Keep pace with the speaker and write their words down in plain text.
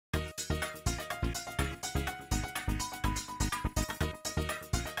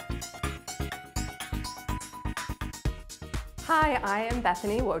Hi, I am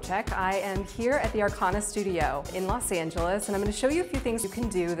Bethany Wojcik. I am here at the Arcona studio in Los Angeles, and I'm going to show you a few things you can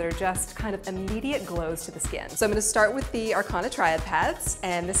do that are just kind of immediate glows to the skin. So I'm going to start with the Arcona Triad pads,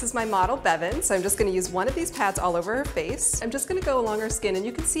 and this is my model Bevan, so I'm just going to use one of these pads all over her face. I'm just going to go along her skin, and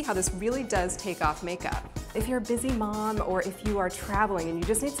you can see how this really does take off makeup. If you're a busy mom, or if you are traveling and you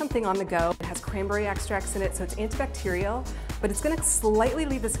just need something on the go, it has cranberry extracts in it, so it's antibacterial, but it's going to slightly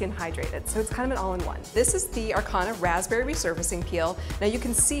leave the skin hydrated, so it's kind of an all-in-one. This is the Arcona Raspberry Resurfacing Peel. Now you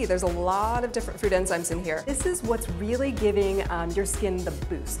can see there's a lot of different fruit enzymes in here. This is what's really giving your skin the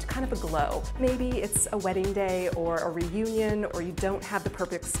boost, kind of a glow. Maybe it's a wedding day or a reunion, or you don't have the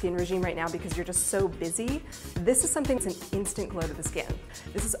perfect skin regime right now because you're just so busy. This is something that's an instant glow to the skin.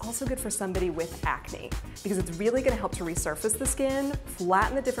 This is also good for somebody with acne because it's really going to help to resurface the skin,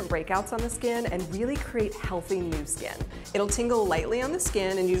 flatten the different breakouts on the skin, and really create healthy new skin. It'll tingle lightly on the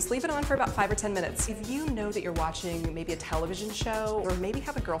skin, and you just leave it on for about 5 or 10 minutes. If you know that you're watching maybe a television show or maybe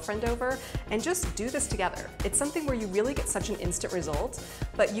have a girlfriend over, and just do this together. It's something where you really get such an instant result,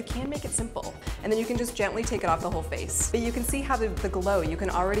 but you can make it simple. And then you can just gently take it off the whole face. But you can see how the glow, you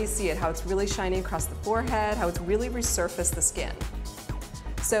can already see it, how it's really shining across the forehead, how it's really resurfaced the skin.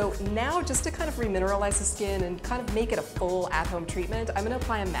 So now, just to kind of remineralize the skin and kind of make it a full at-home treatment, I'm going to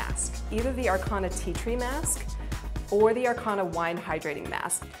apply a mask. Either the Arcona Tea Tree Mask or the Arcona Wine Hydrating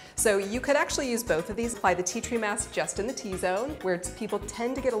Mask. So you could actually use both of these. Apply the tea tree mask just in the T-zone, where people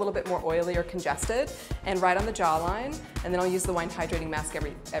tend to get a little bit more oily or congested, and right on the jawline, and then I'll use the Wine Hydrating Mask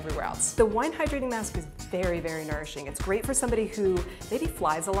everywhere else. The Wine Hydrating Mask is very, very nourishing. It's great for somebody who maybe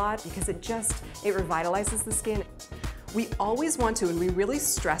flies a lot because it revitalizes the skin. We always want to, and we really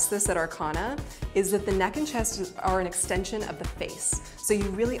stress this at Arcona, is that the neck and chest are an extension of the face. So you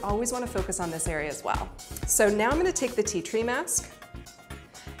really always want to focus on this area as well. So now I'm going to take the tea tree mask,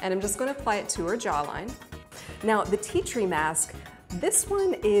 and I'm just going to apply it to her jawline. Now the tea tree mask, this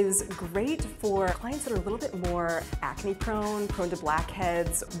one is great for clients that are a little bit more acne prone to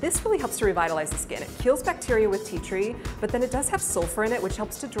blackheads. This really helps to revitalize the skin. It kills bacteria with tea tree, but then it does have sulfur in it, which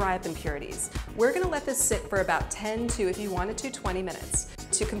helps to dry up impurities. We're gonna let this sit for about 10 to, if you wanted to, 20 minutes.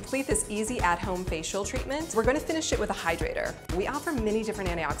 To complete this easy at-home facial treatment, we're going to finish it with a hydrator. We offer many different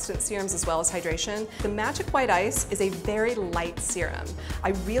antioxidant serums as well as hydration. The Magic White Ice is a very light serum. I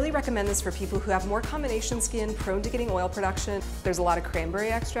really recommend this for people who have more combination skin, prone to getting oil production. There's a lot of cranberry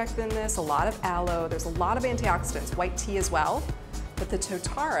extract in this, a lot of aloe, there's a lot of antioxidants, white tea as well. But the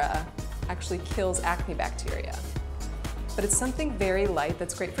Totara actually kills acne bacteria. But it's something very light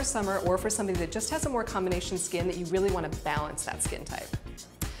that's great for summer, or for somebody that just has a more combination skin that you really want to balance that skin type.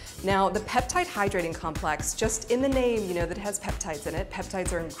 Now, the peptide hydrating complex, just in the name, you know that it has peptides in it.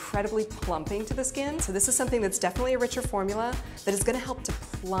 Peptides are incredibly plumping to the skin, so this is something that's definitely a richer formula that is going to help to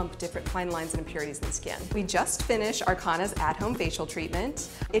plump different fine lines and impurities in the skin. We just finished Arcona's at-home facial treatment.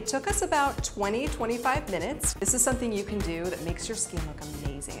 It took us about 20-25 minutes. This is something you can do that makes your skin look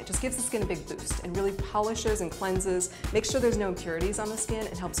amazing. It just gives the skin a big boost and really polishes and cleanses, makes sure there's no impurities on the skin,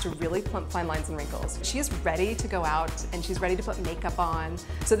 and helps to really plump fine lines and wrinkles. She is ready to go out, and she's ready to put makeup on.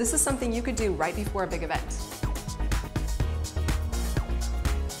 So this is something you could do right before a big event.